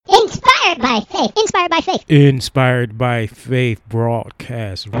Inspired by faith. Inspired by faith. Inspired by Faith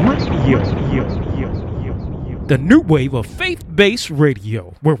broadcast radio. The new wave of faith-based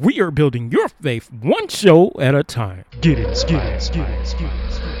radio, where we are building your faith one show at a time. Get inspired.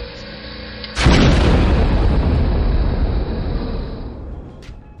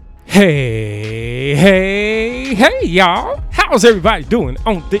 Hey, y'all. How's everybody doing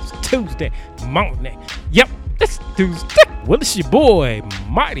on this Tuesday morning? Yep, this Tuesday. Well, it's your boy,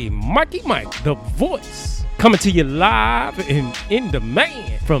 Mighty Mikey Mike, the voice, coming to you live and in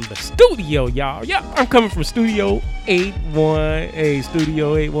demand from the studio, y'all. Yep, I'm coming from Studio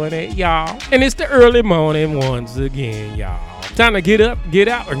 818, y'all. And it's the early morning once again, y'all. Time to get up, get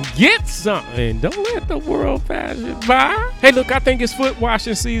out, and get something. Don't let the world pass you by. Hey, look, I think it's foot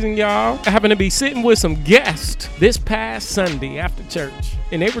washing season, y'all. I happen to be sitting with some guests this past Sunday after church,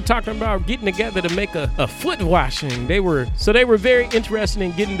 and they were talking about getting together to make a foot washing. They were very interested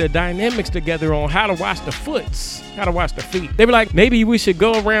in getting the dynamics together on how to wash the feet. They were like, maybe we should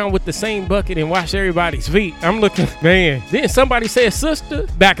go around with the same bucket and wash everybody's feet. I'm looking, man. Then somebody said, sister,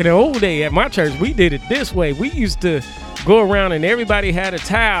 back in the old day at my church, we did it this way. We used to go around and everybody had a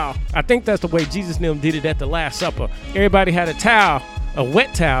towel. I think that's the way Jesus and them did it at the Last Supper. Everybody had a towel, a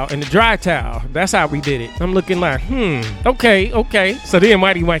wet towel and a dry towel. That's how we did it. I'm looking like, okay. So then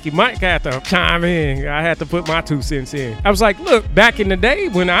Mighty Mikey Mike had to chime in. I had to put my 2 cents in. I was like, look, back in the day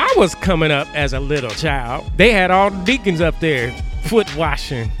when I was coming up as a little child, they had all the deacons up there foot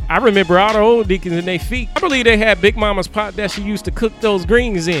washing. I remember all the old deacons in their feet. I believe they had Big Mama's pot that she used to cook those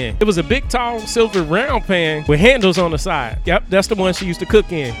greens in. It was a big, tall, silver round pan with handles on the side. Yep, that's the one she used to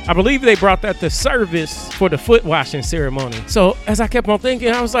cook in. I believe they brought that to service for the foot washing ceremony. So as I kept on thinking,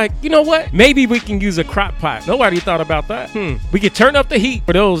 I was like, you know what? Maybe we can use a crock pot. Nobody thought about that. We could turn up the heat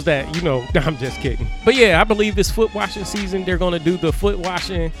for those that, I'm just kidding. But yeah, I believe this foot washing season, they're going to do the foot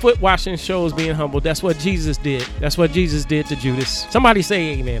washing shows being humble. That's what Jesus did. That's what Jesus did to Judas. Somebody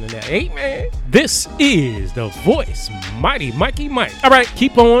say amen to that. Amen. This is the voice, Mighty Mikey Mike. All right,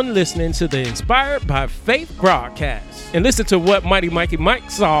 keep on listening to the Inspired by Faith broadcast and listen to what Mighty Mikey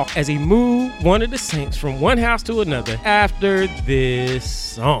Mike saw as he moved one of the saints from one house to another after this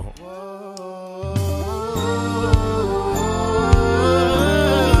song.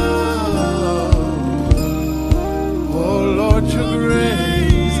 Oh, Lord, your grace.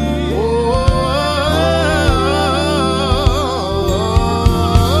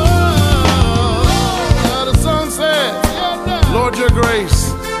 Your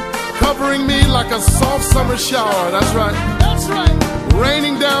grace covering me like a soft summer shower. That's right.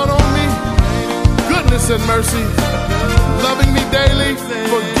 Raining down on me, goodness and mercy, loving me daily,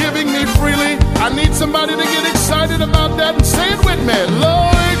 forgiving me freely. I need somebody to get excited about that and say it with me.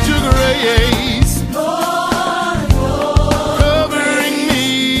 Lord, your grace, covering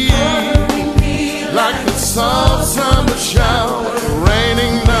me like the soft summer shower,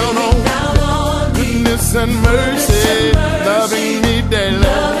 raining down on goodness and mercy, loving me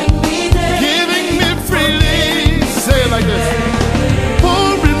daily, giving me freely. Say it like this.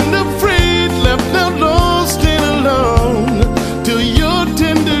 Poor and afraid, left out lost and alone, till your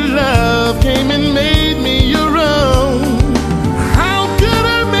tender love came and made me your own. How could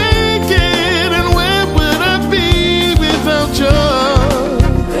I make it, and where would I be without your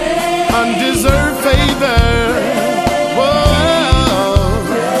undeserved favor?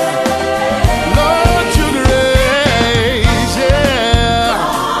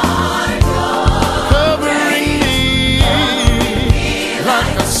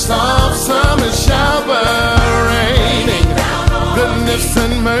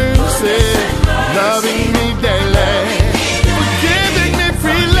 And mercy, loving me daily, forgiving me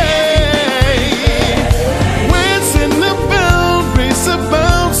freely. When sin abound, grace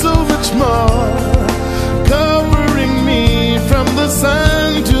abounds so much more, covering me from the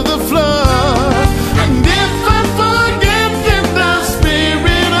sun to the floor. And if I forget, then the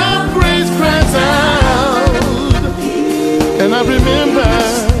Spirit of grace cries out, and I remember.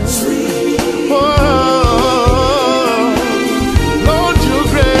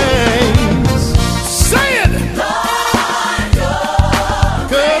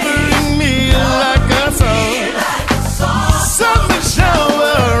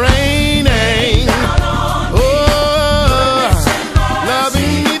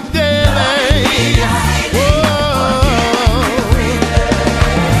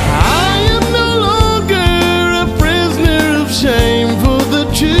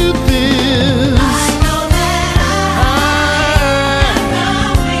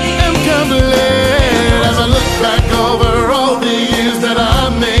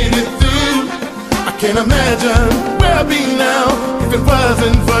 Can't imagine where I'd be now if it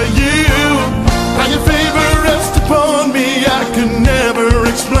wasn't for you. your favor rests upon me, I could never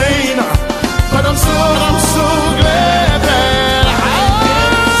explain. But I'm so glad that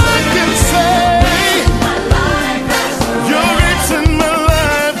I can say your grace in my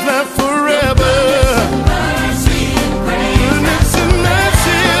life lasts forever. Goodness and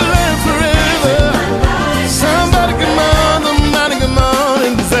mercy lasts forever. Somebody come on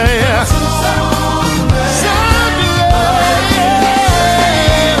and say,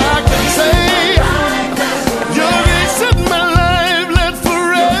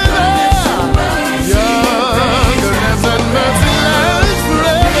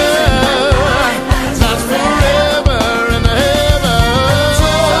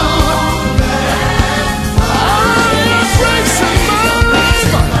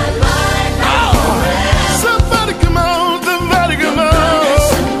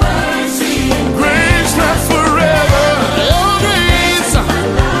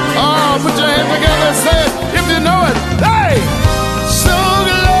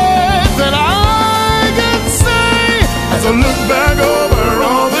 look back over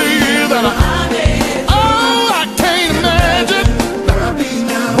all the years that I can't imagine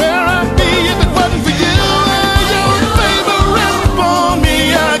where I'd be if it wasn't for you. Your favor rests upon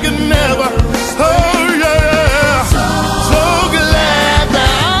me, I could never. Oh yeah, so glad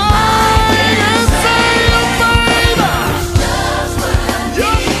that I can say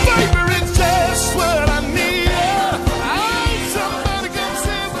your favor is just what I need. Somebody come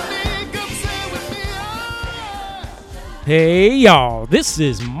sit with me, come sit with me. Hey y'all, this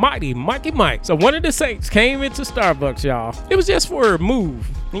is Mighty Mikey Mike. So one of the saints came into Starbucks, y'all. It was just for a move.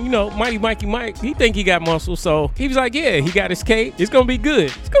 And you know, Mighty Mikey Mike, he think he got muscle, so he was like, yeah, he got his cake. It's gonna be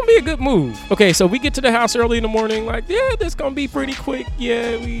good. It's gonna be a good move. Okay, so we get to the house early in the morning, like, yeah, this gonna be pretty quick.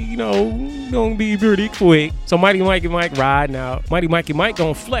 Yeah, we gonna be pretty quick. So Mighty Mikey Mike riding out. Mighty Mikey Mike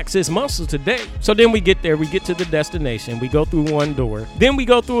gonna flex his muscle today. So then we get there, we get to the destination. We go through one door. Then we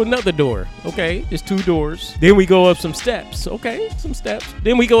go through another door. Okay, it's 2 doors. Then we go up some steps. Okay, some steps.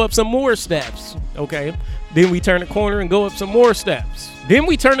 Then we go up some more steps. Okay, then we turn the corner and go up some more steps. Then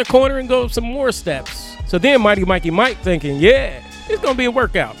we turn the corner and go up some more steps. So then Mighty Mikey Mike thinking, yeah, it's gonna be a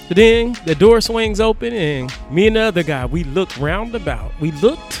workout. So then the door swings open and me and the other guy, we looked round about. We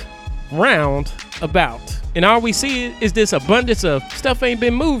looked round about. And all we see is this abundance of stuff ain't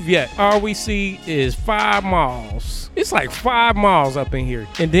been moved yet. All we see is 5 miles. It's like 5 miles up in here.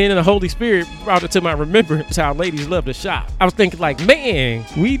 And then the Holy Spirit brought it to my remembrance how ladies love to shop. I was thinking like, man,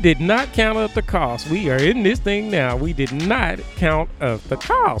 we did not count up the cost. We are in this thing now. We did not count up the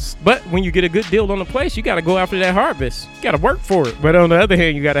cost. But when you get a good deal on the place, you got to go after that harvest. You got to work for it. But on the other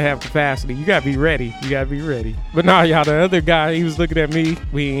hand, you got to have capacity. You got to be ready. You got to be ready. But nah, y'all, the other guy, he was looking at me.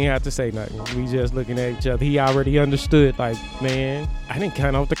 We ain't have to say nothing. We just looking at each other. He already understood, like, man, I didn't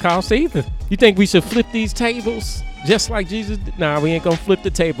count up the cost either. You think we should flip these tables? Just like Jesus did? Nah, we ain't gonna flip the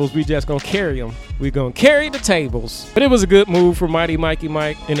tables. We just gonna carry them. We gonna carry the tables. But it was a good move for Mighty Mikey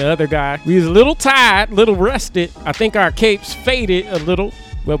Mike and the other guy. We was a little tired, a little rested. I think our capes faded a little,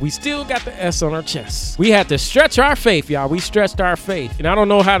 but we still got the S on our chest. We had to stretch our faith, y'all. We stretched our faith. And I don't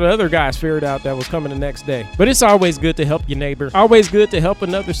know how the other guys figured out that was coming the next day. But it's always good to help your neighbor. Always good to help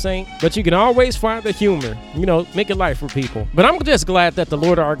another saint. But you can always find the humor. You know, make it light for people. But I'm just glad that the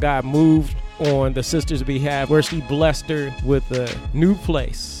Lord our God moved on the sister's behalf, where she blessed her with a new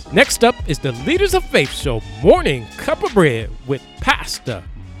place. Next up is the Leaders of Faith Show Morning Cup of Bread with Pastor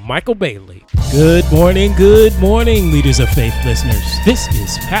Michael Bailey. Good morning, Leaders of Faith listeners. This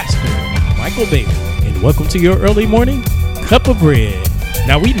is Pastor Michael Bailey, and welcome to your early morning Cup of Bread.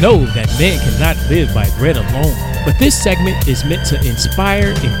 Now, we know that man cannot live by bread alone, but this segment is meant to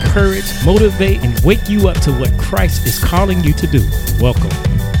inspire, encourage, motivate, and wake you up to what Christ is calling you to do. Welcome.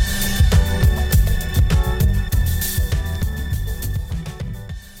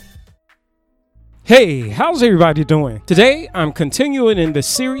 Hey, how's everybody doing? Today, I'm continuing in the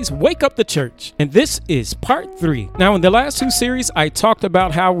series, Wake Up the Church, and this is part 3. Now, in the last 2 series, I talked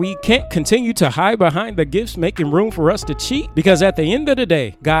about how we can't continue to hide behind the gifts, making room for us to cheat, because at the end of the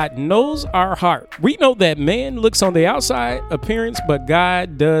day, God knows our heart. We know that man looks on the outside appearance, but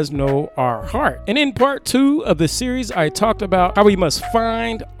God does know our heart. And in part 2 of the series, I talked about how we must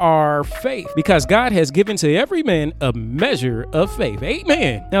find our faith, because God has given to every man a measure of faith.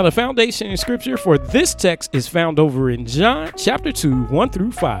 Amen. Now, the foundation in scripture for this text is found over in John chapter 2, 1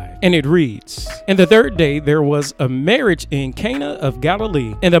 through 5. And it reads, "And the third day there was a marriage in Cana of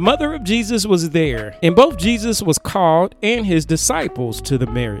Galilee, and the mother of Jesus was there. And both Jesus was called and his disciples to the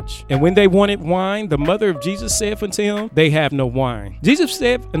marriage. And when they wanted wine, the mother of Jesus saith unto him, They have no wine. Jesus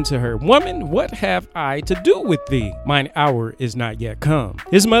said unto her, Woman, what have I to do with thee? Mine hour is not yet come.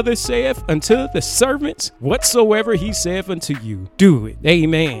 His mother saith unto the servants, Whatsoever he saith unto you, do it."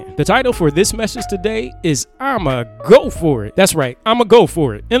 Amen. The title for this message today is I'ma Go For It. That's right, I'ma go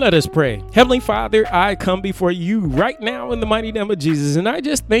for it. And let us pray. Heavenly Father, I come before you right now in the mighty name of Jesus, and I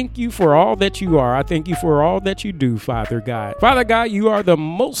just thank you for all that you are. I thank you for all that you do, Father God. Father God, you are the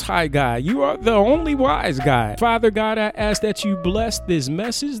most high God. You are the only wise God. Father God, I ask that you bless this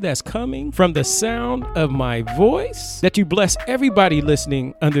message that's coming from the sound of my voice, that you bless everybody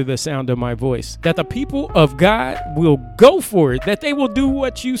listening under the sound of my voice, that the people of God will go for it, that they will do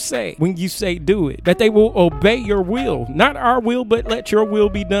what you say when you say do it, that they will obey your will, not our will, but let your will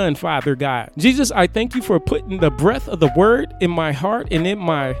be done, Father God. Jesus, I thank you for putting the breath of the word in my heart and in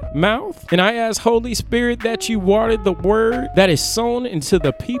my mouth. And I ask, Holy Spirit, that you water the word that is sown into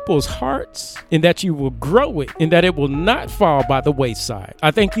the people's hearts, and that you will grow it, and that it will not fall by the wayside.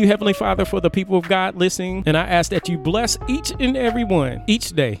 I thank you, Heavenly Father, for the people of God listening, and I ask that you bless each and every one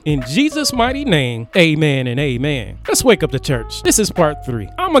each day. In Jesus' mighty name, amen and amen. Let's wake up the church. This is part 3.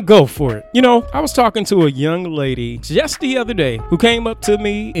 I'ma go for it. You know, I was talking to a young lady just the other day who came up to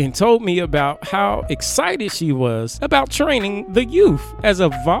me and told me about how excited she was about training the youth as a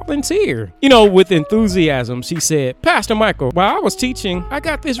volunteer. You know, with enthusiasm, she said, Pastor Michael, while I was teaching, I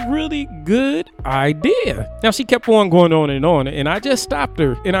got this really good idea. Now, she kept on going on, and I just stopped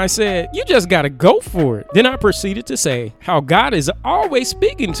her and I said, you just got to go for it. Then I proceeded to say how God is always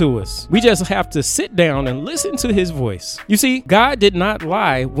speaking to us. We just have to sit down and listen to his voice. You see, God did not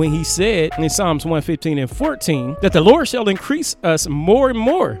lie when he said in Psalms 115 and 14 that the Lord shall increase us more and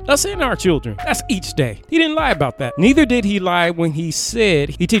more, us and our children. That's each day. He didn't lie about that. Neither did he lie when he said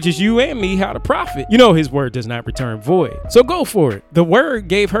he teaches you and me how to profit. You know, his word does not return void. So go for it. The word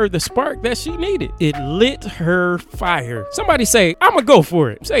gave her the spark that she needed. It lit her fire. Somebody say, I'ma go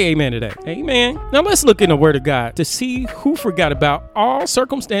for it. Say amen to that. Amen. Now let's look in the word of God to see who forgot about all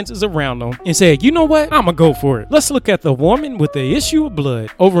circumstances around them and said, you know what? I'ma go for it. Let's look at the woman with the issue of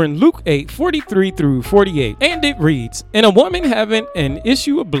blood over in Luke 8:43 through 48. And it reads, And a woman having an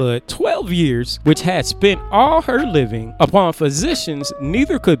issue of blood 12 years, which had spent all her living upon physicians,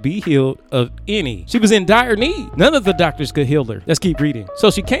 neither could be healed of any. She was in dire need. None of the doctors could heal her. Let's keep reading.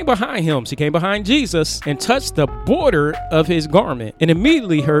 So she came behind him. She came behind Jesus and touched the border of his garment. And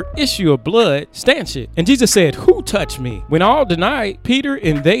immediately her issue of blood stanched it. And Jesus said, Who touched me? When all denied, Peter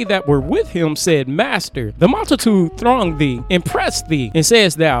and they that were with him said, Master, the multitude thronged thee and pressed thee, and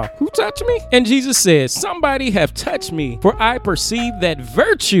sayest thou, Who touched me? And Jesus said, Somebody have touched me, for I perceive that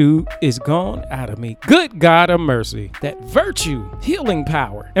virtue is gone out of me. Good God of mercy, that virtue, healing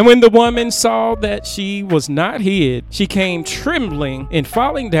power. And when the woman saw that she was not hid, she came trembling and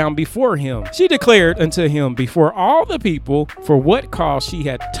falling down before him. She declared unto him before all the people for what cause she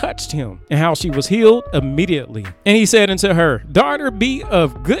had touched him, and how she was healed immediately. And he said unto her, Daughter, be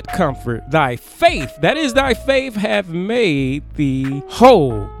of good comfort. Thy faith, that is thy faith, have made thee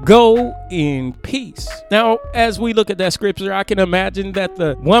whole. Go in peace. Now, as we look at that scripture, I can imagine that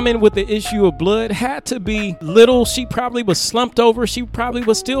the woman with the issue of blood had to be little. She probably was slumped over. She probably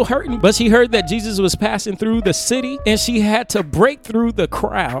was still hurting, but she heard that Jesus was passing through the city, and she had to break through the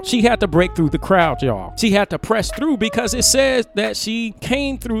crowd. She had to break through the crowd, y'all. She had to press through, because it says that she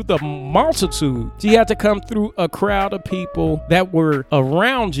came through the multitude. She had to come through a crowd of people that were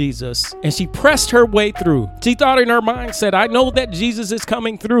around Jesus, and she pressed her way through. She thought in her mind, said, I know that Jesus is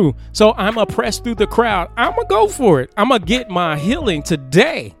coming through, so I'm going to press through the crowd. I'm going to go for it. I'm going to get my healing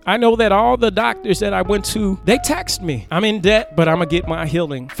today. I know that all the doctors that I went to, they text me. I'm in debt, but I'm going to get my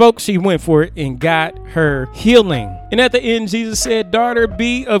healing. Folks, she went for it and got her healing. And at the end, Jesus said, Daughter,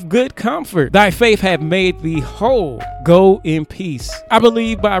 be of good comfort. Thy faith hath made thee whole. Go in peace. I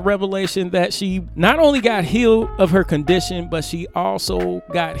believe by revelation that she not only got healed of her condition, but she also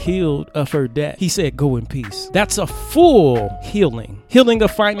got healed of her debt. He said, go in peace. That's a full healing. Healing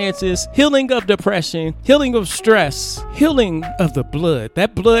of finances, healing of depression, healing of stress, healing of the blood.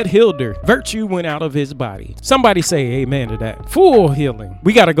 That blood healed her. Virtue went out of his body. Somebody say amen to that. Full healing.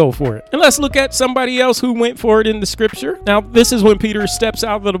 We got to go for it. And let's look at somebody else who went for it in the scripture. Now, this is when Peter steps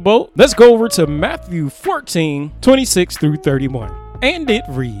out of the boat. Let's go over to Matthew 14:26 through 31. And it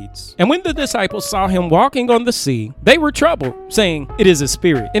reads, "And when the disciples saw him walking on the sea, they were troubled, saying, It is a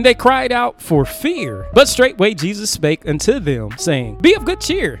spirit. And they cried out for fear. But straightway Jesus spake unto them, saying, Be of good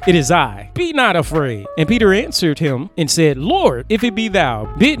cheer, it is I. Be not afraid. And Peter answered him and said, Lord, if it be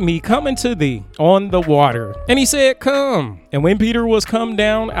thou, bid me come unto thee on the water. And he said, Come. And when Peter was come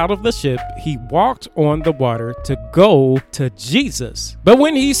down out of the ship, he walked on the water to go to Jesus. But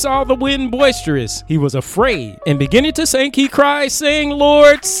when he saw the wind boisterous, he was afraid, and beginning to sink, he cried, saying,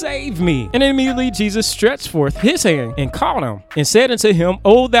 Lord, save me. And immediately Jesus stretched forth his hand and caught him, and said unto him,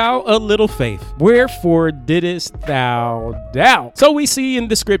 O thou of little faith, wherefore didst thou doubt? So we see in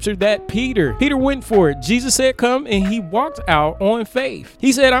the scripture that Peter went for it. Jesus said, Come, and he walked out on faith.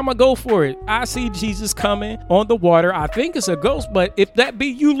 He said, I'm gonna go for it. I see Jesus coming on the water. I think it's a ghost, but if that be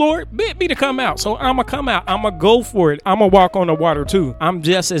you, Lord, bid me to come out. So I'm gonna come out. I'm gonna go for it. I'm gonna walk on the water too. I'm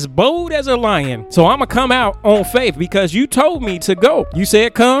just as bold as a lion. So I'm gonna come out on faith because you told me to go. You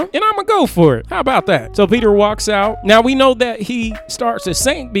said come, and I'm gonna go for it. How about that? So Peter walks out. Now we know that he starts to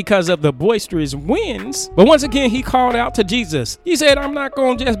sink because of the boisterous winds. But once again, he called out to Jesus. He said, I'm not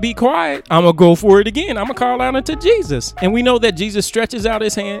gonna just be quiet. I'm gonna go for it again. I'm gonna call out unto Jesus. And we know that Jesus stretches out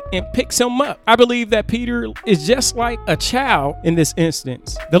his hand and picks him up. I believe that Peter is just like a child in this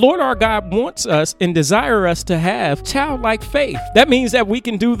instance. The Lord our God wants us and desire us to have childlike faith. That means that we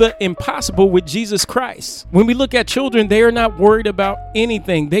can do the impossible with Jesus Christ. When we look at children, they are not worried about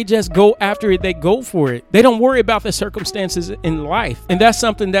anything. They just go after it. They go for it. They don't worry about the circumstances in life. And that's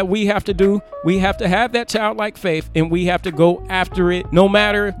something that we have to do. We have to have that childlike faith, and we have to go after it no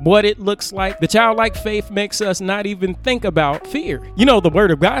matter what it looks like. The childlike faith makes us not even think about fear. You know, the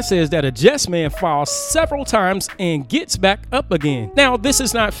word of God says that a just man falls several times and gets back up again. Now, this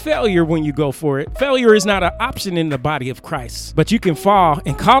is not failure when you go for it. Failure is not an option in the body of Christ, but you can fall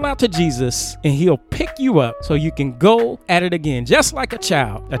and call out to Jesus, and he'll pick you up so you can go at it again, just like a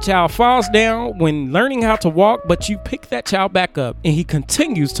child. A child falls down when learning how to walk, but you pick that child back up, and he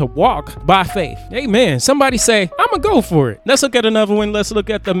continues to walk by faith. Amen. Somebody say, I'm gonna go for it. Let's look at another one. Let's look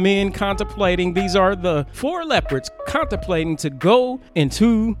at the men contemplating. These are the 4 lepers contemplating to go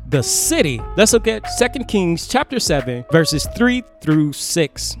into the city. Let's look at 2 Kings chapter 7, verses 3 through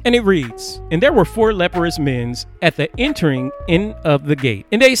 6. And it reads, And there were 4 leprous men at the entering in of the gate.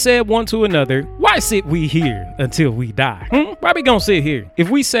 And they said one to another, Why sit we here until we die? Why we gonna sit here? If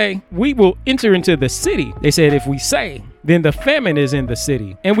we say we will enter into the city, they said, if we say, then the famine is in the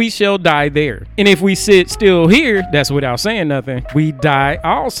city, and we shall die there. And if we sit still here, that's without saying nothing, we die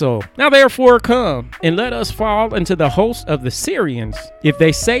also. Now therefore come, and let us fall into the host of the Syrians. If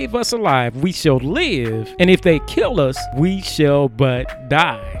they save us alive, we shall live, and if they kill us, we shall but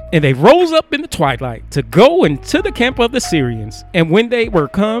die. And they rose up in the twilight to go into the camp of the Syrians. And when they were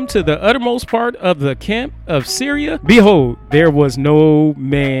come to the uttermost part of the camp of Syria, behold, there was no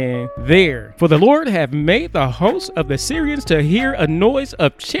man there. For the Lord hath made the host of the Syrians to hear a noise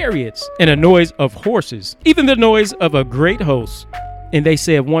of chariots and a noise of horses, even the noise of a great host. And they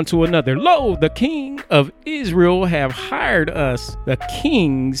said one to another, Lo, the king of Israel have hired us, the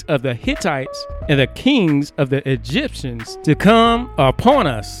kings of the Hittites and the kings of the Egyptians, to come upon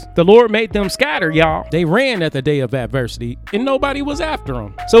us. The Lord made them scatter, y'all. They ran at the day of adversity, and nobody was after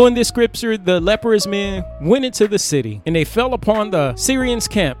them. So in this scripture, the leprous men went into the city, and they fell upon the Syrians'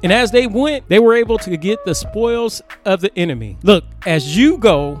 camp. And as they went, they were able to get the spoils of the enemy. Look, as you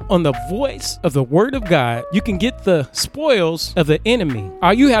go on the voice of the word of God, you can get the spoils of the enemy.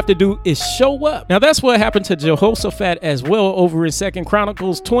 All you have to do is show up. Now that's what happened to Jehoshaphat as well over in 2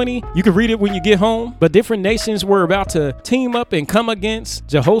 Chronicles 20. You can read it when you get home. But different nations were about to team up and come against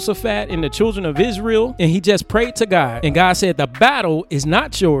Jehoshaphat and the children of Israel. And he just prayed to God. And God said, the battle is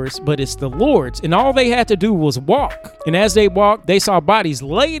not yours, but it's the Lord's. And all they had to do was walk. And as they walked, they saw bodies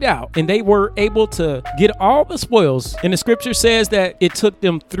laid out, and they were able to get all the spoils. And the scripture says that it took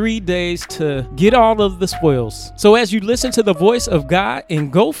them 3 days to get all of the spoils. So as you listen to the voice of God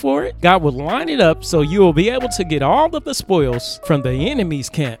and go for it, God will line it up so you will be able to get all of the spoils from the enemy's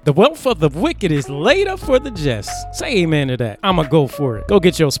camp. The wealth of the wicked is laid up for the just. Say amen to that. I'ma go for it. Go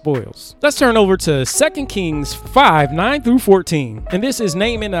get your spoils. Let's turn over to 2 Kings 5, 9 through 14. And this is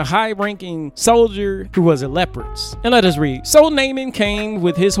Naaman, a high-ranking soldier who was a leper. And let us read. So Naaman came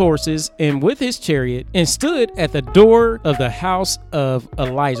with his horses and with his chariot and stood at the door of the house of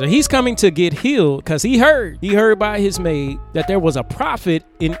Elijah. He's coming to get healed because he heard by his maid that there was a a prophet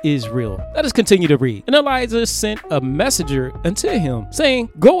in Israel. Let us continue to read. And Elijah sent a messenger unto him, saying,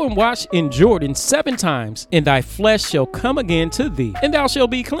 Go and wash in Jordan 7 times, and thy flesh shall come again to thee, and thou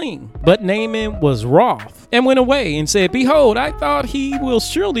shalt be clean. But Naaman was wroth, and went away, and said, Behold, I thought he will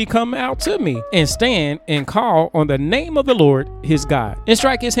surely come out to me, and stand and call on the name of the Lord his God, and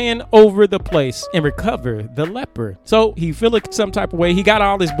strike his hand over the place, and recover the leper. So he feel it some type of way. He got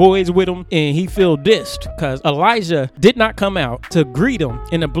all his boys with him, and he feel dissed, because Elijah did not come out to greet him,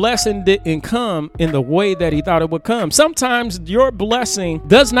 and the blessing didn't come in the way that he thought it would come. Sometimes your blessing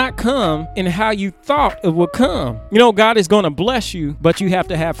does not come in how you thought it would come. You know, God is going to bless you, but you have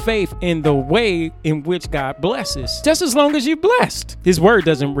to have faith in the way in which God blesses. Just as long as you're blessed, his word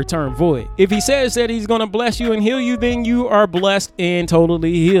doesn't return void. If he says that he's going to bless you and heal you, then you are blessed and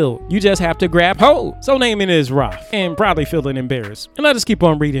totally healed. You just have to grab hold. So Naaman is wroth and probably feeling embarrassed. And let us keep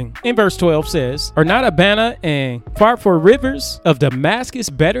on reading. In verse 12 says, Are not Abana and Pharpar rivers of Damascus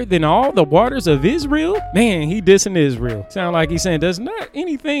better than all the waters of Israel? Man, he dissing Israel. Sound like he's saying, does not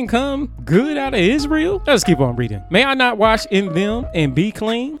anything come good out of Israel? Let us keep on reading. May I not wash in them and be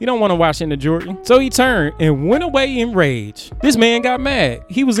clean? You don't want to wash in the Jordan. So he turned and went away in rage. This man got mad.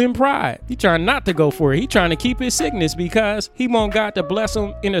 He was in pride. He trying not to go for it. He trying to keep his sickness because he want God to bless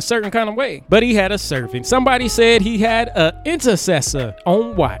him in a certain kind of way. But he had a servant. Somebody said he had an intercessor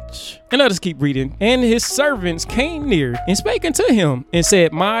on watch. And let us keep reading. And his servants came near and spake unto him and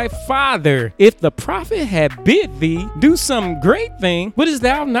said, My father, if the prophet had bid thee do some great thing, wouldst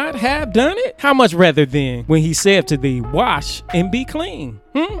thou not have done it? How much rather then when he said to thee, Wash and be clean?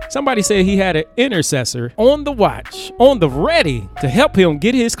 Somebody said he had an intercessor on the watch, on the ready to help him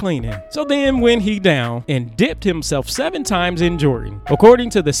get his cleaning. So then went he down and dipped himself 7 times in Jordan, according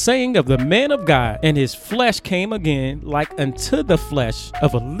to the saying of the man of God, and his flesh came again like unto the flesh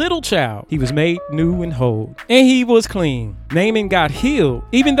of a little child. He was made new and whole, and he was clean. Naaman got healed,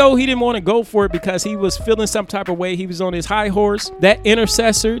 even though he didn't want to go for it because he was feeling some type of way. He was on his high horse. That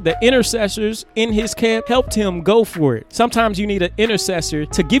intercessor, the intercessors in his camp helped him go for it. Sometimes you need an intercessor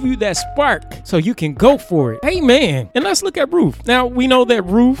to give you that spark so you can go for it. Amen. And let's look at Ruth. Now, we know that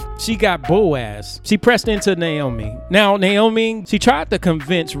Ruth, she got Boaz. She pressed into Naomi. Now, Naomi, she tried to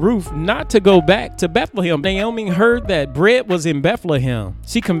convince Ruth not to go back to Bethlehem. Naomi heard that bread was in Bethlehem.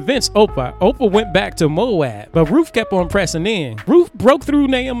 She convinced Oprah. Oprah went back to Moab, but Ruth kept on pressing in. Ruth broke through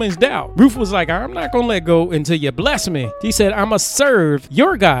Naomi's doubt. Ruth was like, I'm not going to let go until you bless me. She said, I'm going to serve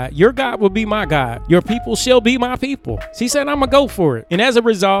your God. Your God will be my God. Your people shall be my people. She said, I'm going to go for it. And as a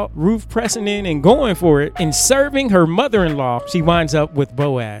result, Ruth pressing in and going for it and serving her mother-in-law, she winds up with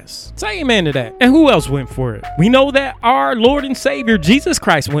Boaz. Say amen to that. And who else went for it? We know that our Lord and Savior Jesus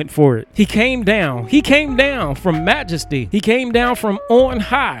Christ went for it. He came down. He came down from majesty. He came down from on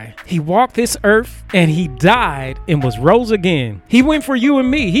high. He walked this earth and he died and was rose again. He went for you and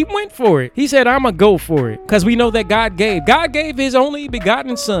me. He went for it. He said, I'm going to go for it, because we know that God gave his only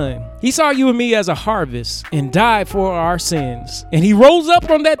begotten son. He saw you and me as a harvest and died for our sins. And he rose up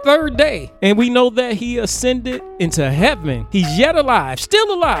on that 3rd day. And we know that he ascended into heaven. He's yet alive,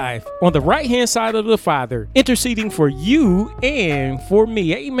 still alive, on the right-hand side of the Father, interceding for you and for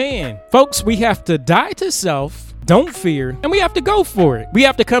me. Amen. Folks, we have to die to self. Don't fear, and we have to go for it. We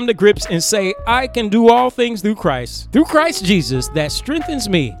have to come to grips and say, I can do all things through Christ Jesus that strengthens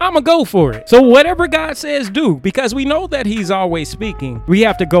me. I'm gonna go for it. So whatever God says, do, because we know that he's always speaking. We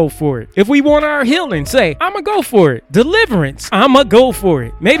have to go for it. If we want our healing, say, I'm gonna go for it. Deliverance, I'm gonna go for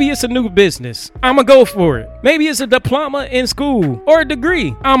it. Maybe it's a new business. I'm gonna go for it. Maybe it's a diploma in school or a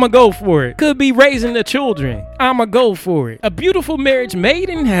degree. I'm gonna go for it. Could be raising the children. I'm gonna go for it. A beautiful marriage made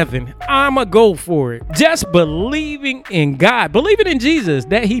in heaven. I'm gonna go for it. Just believing in God, believing in Jesus,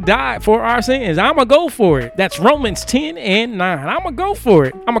 that he died for our sins. I'm gonna go for it. That's Romans 10 and 9. I'm gonna go for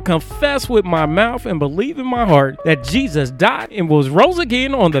it. I'm gonna confess with my mouth and believe in my heart that Jesus died and was rose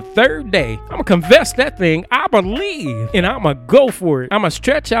again on the 3rd day. I'm gonna confess that thing. I believe, and I'm gonna go for it. I'm gonna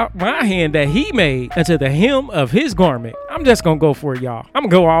stretch out my hand that he made unto the hem of his garment. I'm just gonna go for it, y'all. I'm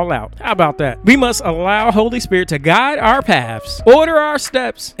gonna go all out. How about that? We must allow Holy Spirit to guide our paths, order our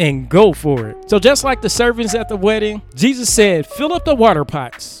steps, and go for it. So just like the servants at the wedding, Jesus said, fill up the water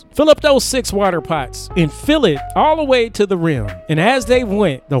pots. Fill up those 6 water pots and fill it all the way to the rim. And as they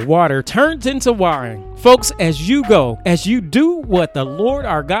went, the water turned into wine. Folks, as you go, as you do what the Lord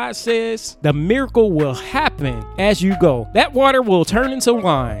our God says, the miracle will happen as you go. That water will turn into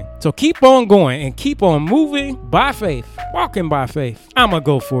wine. So keep on going and keep on moving by faith, walking by faith. I'm going to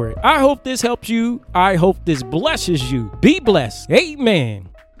go for it. I hope this helps you. I hope this blesses you. Be blessed. Amen.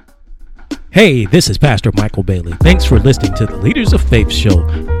 Hey, this is Pastor Michael Bailey. Thanks for listening to the Leaders of Faith Show,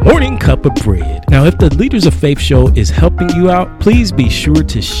 Morning Cup of Bread. Now, if the Leaders of Faith Show is helping you out, please be sure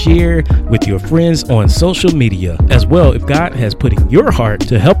to share with your friends on social media. As well, if God has put in your heart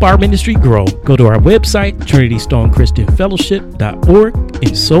to help our ministry grow, go to our website, TrinityStoneChristianFellowship.org,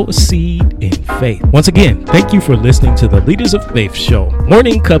 and sow a seed in faith. Once again, thank you for listening to the Leaders of Faith Show,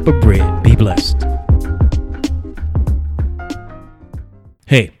 Morning Cup of Bread. Be blessed.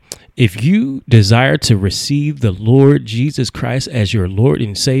 Hey. If you desire to receive the Lord Jesus Christ as your Lord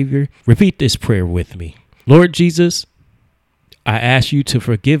and Savior, repeat this prayer with me. Lord Jesus, I ask you to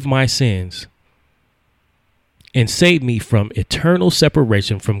forgive my sins and save me from eternal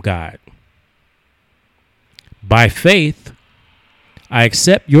separation from God. By faith, I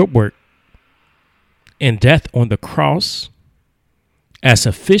accept your work and death on the cross as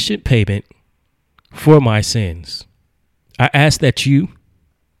sufficient payment for my sins. I ask that you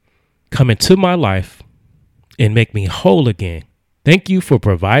come into my life and make me whole again. Thank you for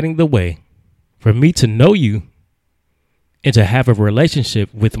providing the way for me to know you and to have a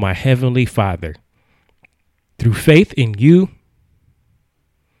relationship with my Heavenly Father. Through faith in you,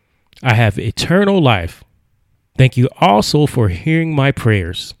 I have eternal life. Thank you also for hearing my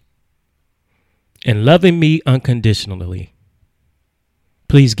prayers and loving me unconditionally.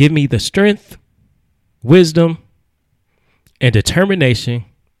 Please give me the strength, wisdom, and determination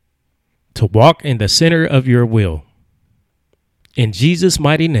to walk in the center of your will. In Jesus'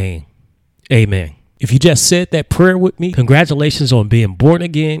 mighty name, amen. If you just said that prayer with me, congratulations on being born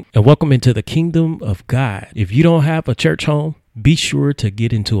again and welcome into the kingdom of God. If you don't have a church home, be sure to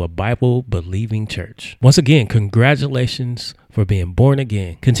get into a Bible-believing church. Once again, congratulations for being born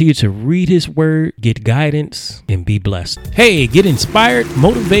again. Continue to read his word, get guidance, and be blessed. Hey, get inspired,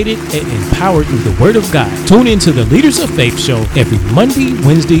 motivated, and empowered through the word of God. Tune into the Leaders of Faith Show every Monday,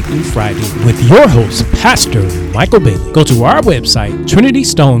 Wednesday, and Friday with your host, Pastor Michael Bailey. Go to our website,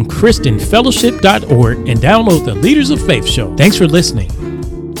 TrinityStoneChristianFellowship.org, and download the Leaders of Faith Show. Thanks for listening.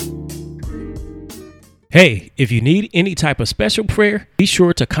 Hey, if you need any type of special prayer, be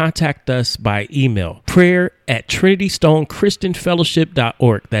sure to contact us by email,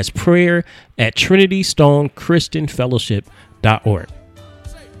 prayer@TrinityStoneChristianFellowship.org. That's prayer@TrinityStoneChristianFellowship.org.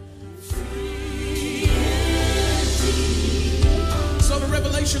 So the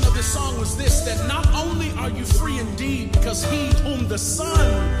revelation of this song was this, that not only are you free indeed, because he whom the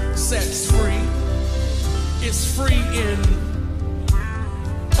Son sets free is free in...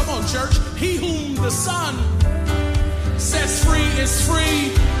 Come on, church. He whom the Son sets free is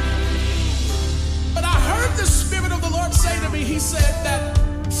free. But I heard the Spirit of the Lord say to me, he said that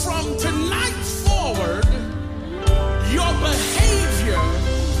from tonight forward, your behavior,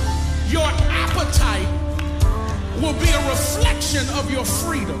 your appetite will be a reflection of your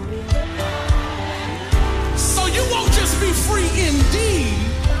freedom. So you won't just be free indeed,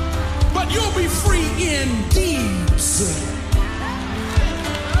 but you'll be free in deeds.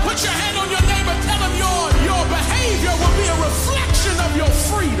 Put your hand on your neighbor, tell him your behavior will be a reflection of your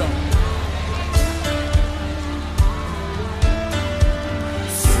freedom.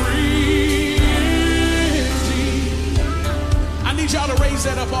 Free indeed. I need y'all to raise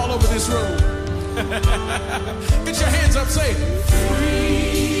that up all over this room. Get your hands up, say,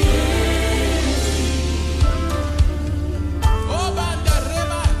 free indeed. Oh,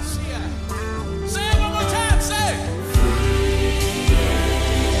 say it one more time, say it.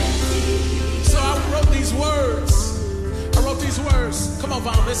 I wrote these words. Come on,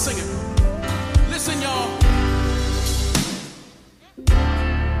 Vaughn, let's sing it. Listen, y'all.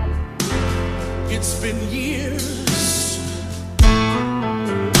 It's been years.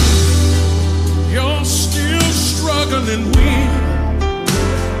 You're still struggling with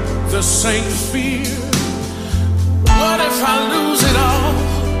the same fear. What if I lose it all?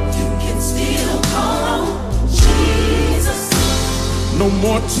 You can still call on Jesus. No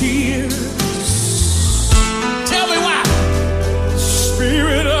more tears.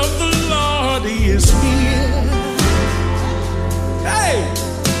 Spirit of the Lord is here. Hey,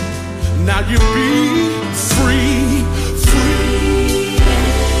 now you be free, free.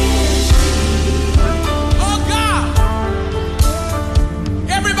 Oh God,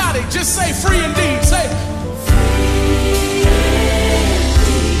 everybody just say free indeed. Say free indeed.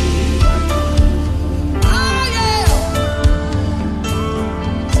 Oh yeah.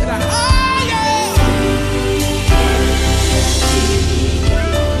 Say that. Oh yeah.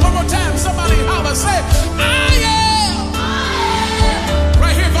 Somebody holler, say, I am.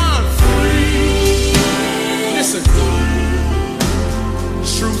 Right here, Vaughn. Free. Listen,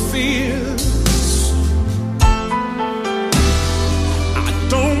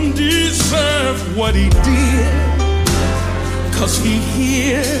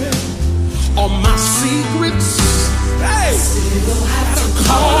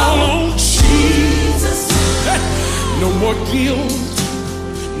 guilt,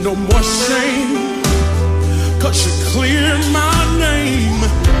 no more shame, 'cause you cleared my name.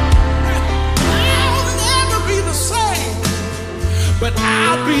 I'll never be the same, but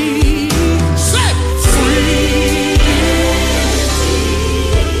I'll be set free.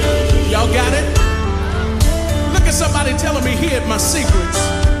 Y'all got it? Look at somebody telling me, hid my secrets.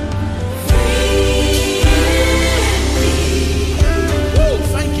 Woo,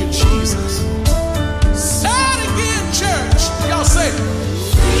 thank you, Jesus. Say it again, church. Y'all say it.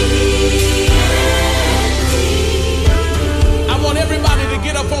 I want everybody to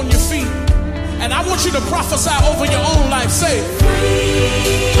get up on your feet, and I want you to prophesy over your own life. Say it.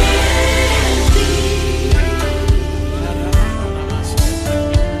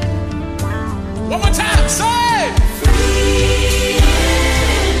 One more time, say it.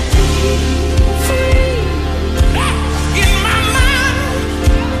 In my mind,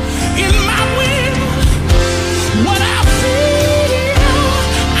 in my will, what I feel,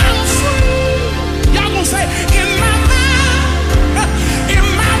 I'm free. Y'all gonna say, in my mind, in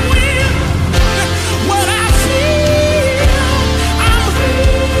my will, what I feel, I'm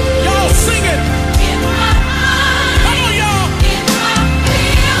free. Y'all sing it. In my mind, come on, y'all. In my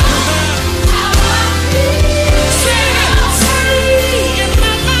will, how I feel. Sing it. Free. In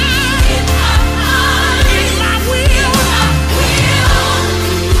my mind, in my will,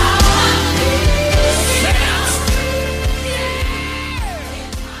 how I feel.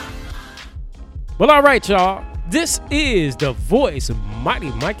 Well, all right, y'all. This is the voice of Mighty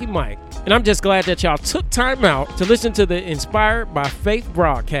Mikey Mike. And I'm just glad that y'all took time out to listen to the Inspired by Faith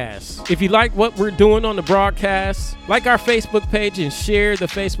broadcast. If you like what we're doing on the broadcast, like our Facebook page and share the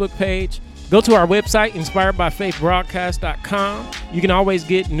Facebook page. Go to our website, inspiredbyfaithbroadcast.com. You can always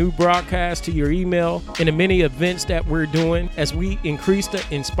get new broadcasts to your email and the many events that we're doing as we increase the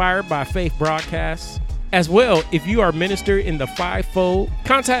Inspired by Faith broadcasts. As well, if you are a minister in the fivefold,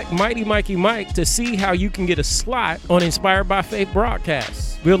 contact Mighty Mikey Mike to see how you can get a slot on Inspired by Faith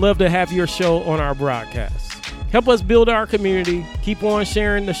broadcasts. We'd love to have your show on our broadcast. Help us build our community. Keep on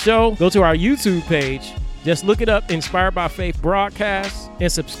sharing the show. Go to our YouTube page. Just look it up, Inspired by Faith broadcast, and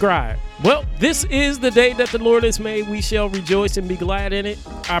subscribe. Well, this is the day that the Lord has made. We shall rejoice and be glad in it.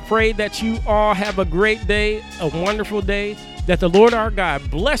 I pray that you all have a great day, a wonderful day, that the Lord our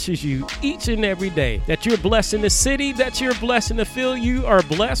God blesses you each and every day, that you're blessed in the city, that you're blessed in the field. You are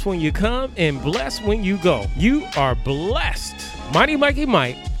blessed when you come and blessed when you go. You are blessed. Mighty Mikey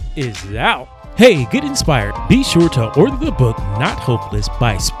Mike is out. Hey, get inspired. Be sure to order the book Not Hopeless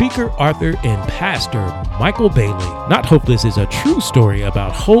by speaker, author, and pastor Michael Bailey. Not Hopeless is a true story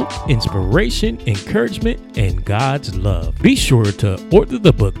about hope, inspiration, encouragement, and God's love. Be sure to order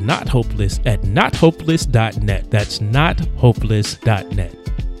the book Not Hopeless at nothopeless.net. That's nothopeless.net.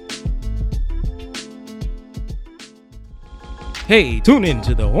 Hey, tune in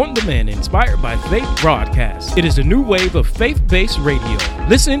to the on-demand Inspired by Faith broadcast. It is a new wave of faith-based radio.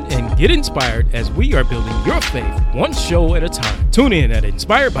 Listen and get inspired as we are building your faith one show at a time. Tune in at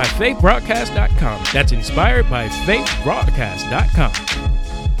inspiredbyfaithbroadcast.com. That's inspiredbyfaithbroadcast.com.